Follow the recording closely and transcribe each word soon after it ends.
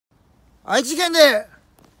愛知県で、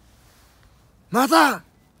また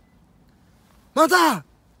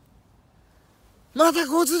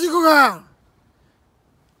交通事故が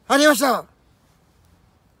ありました。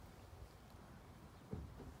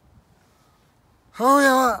母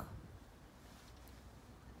親は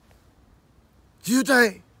重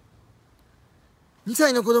体、2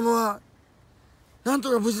歳の子供はなん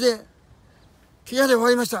とか無事で怪我で終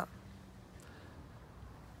わりました。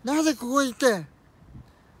なぜここへ行って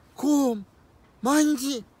こう毎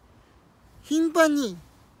日頻繁に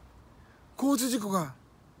交通事故が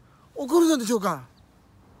起こるのでしょうか。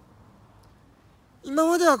今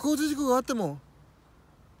までは交通事故があっても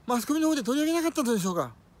マスコミの方で取り上げなかったのでしょう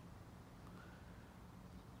か。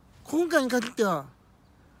今回に限っては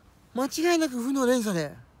間違いなく負の連鎖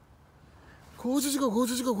で交通事故と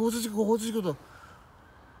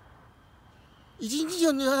一日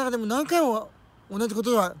の中でも何回も同じこ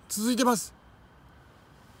とが続いてます。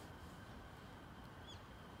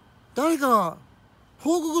誰かは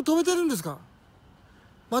報告を止めてるんですか。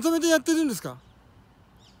まとめてやってるんですか。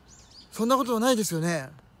そんなことはないですよね。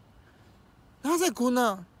なぜこん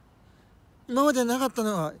な今までなかった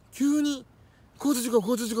のが急に交通事故っ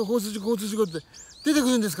て出てく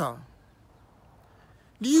るんですか。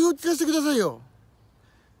理由を聞かせてくださいよ。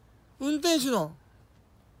運転手の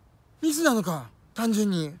ミスなのか、単純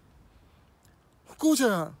に歩行者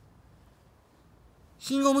が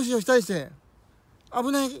信号無視をしたりして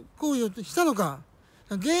危ない行為をしたのか、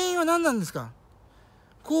原因は何なんですか。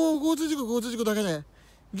交通事故だけで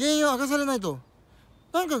原因を明かされないと、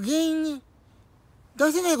なんか原因に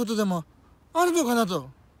出せないことでもあるのかなと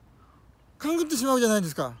勘ぐってしまうじゃないで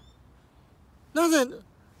すか。なぜ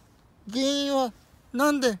原因は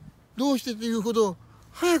なんでどうしてということを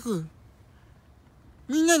早く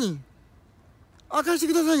みんなに明かして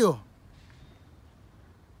くださいよ。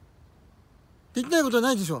できないことは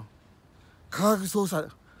ないでしょう。科学捜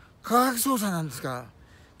査なんですから。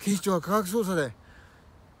警視庁は科学捜査で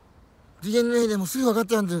DNA でもすぐ分かっ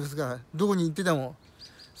ちゃうんですが、どこに行ってても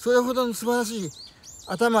それほどの素晴らしい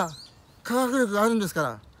頭、科学力があるんですか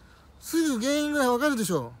ら、すぐ原因ぐらい分かるで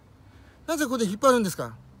しょう。なぜここで引っ張るんです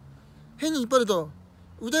か。変に引っ張ると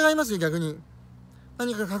疑いますよ。逆に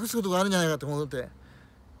何か隠すことがあるんじゃないかと思って。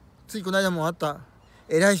ついこの間もあった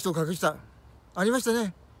偉い人を隠したありました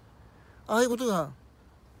ね。ああいうことが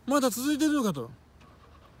まだ続いているのかと。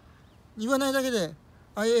言わないだけで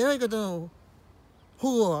ああいう偉い方の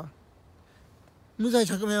保護は、無罪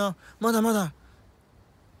釈明はまだまだ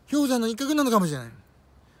氷山の一角なのかもしれない。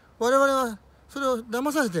我々はそれを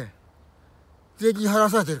騙されて税金払わ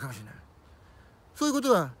されているかもしれない。そういうこ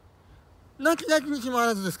とはなきにしもあ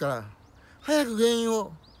らずですから、早く原因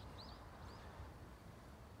を、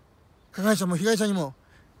加害者も被害者にも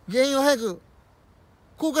原因を早く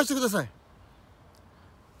公開してください。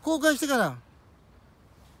公開してから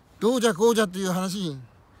どうじゃこうじゃっていう話に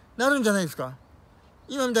なるんじゃないですか。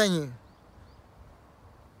今みたいに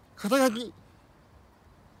肩書き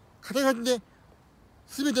で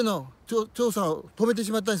全ての調査を止めて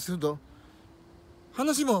しまったりすると、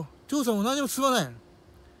話も調査も何も進まない。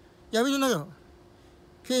闇の中、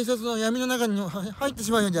警察の闇の中に入って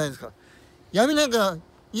しまうんじゃないですか。闇なんか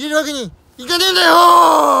入れるわけにいかねえんだ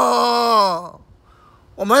よ。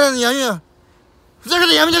お前らの闇はふざけ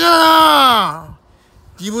た闇だからな。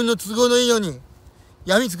自分の都合のいいように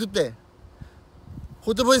闇作って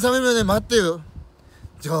ほとぼり冷めるまで待ってよ。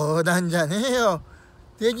冗談じゃねえよ。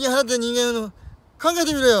税金払ってる人間の考え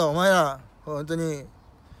てみろよ、お前ら。本当に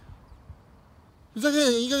ふざけん、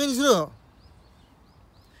いい加減にしろよ。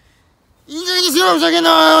いい加減にしろよ、ふざけん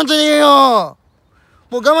な、本当によ。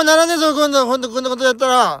もう我慢ならねえぞ、今度、本当こんなことやった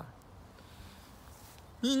ら。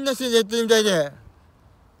みんなしてやってるみたいで。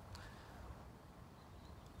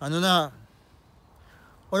俺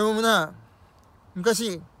も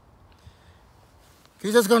昔、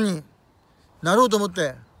警察官になろうと思っ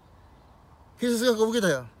て、警察学校を受け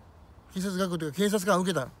たよ。警察学校というか警察官を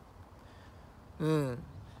受けた。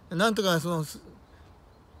なんとか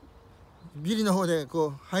ビリの方でこ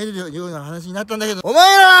う入れるような話になったんだけど、お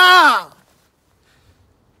前ら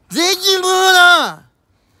税金分を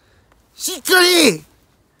しっかり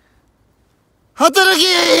働け。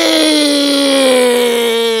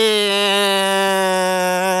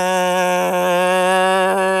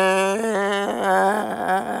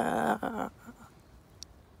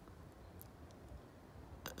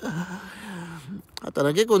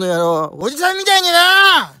働けこの野郎。おじさんみたいに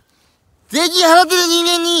税金払ってる人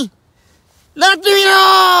間になってみろ。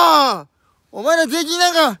お前ら税金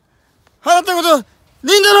なんか払ったことね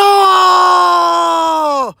えんだ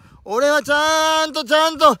ろ。俺はちゃんと払っ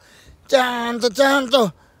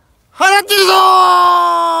てるぞ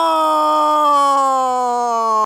ー。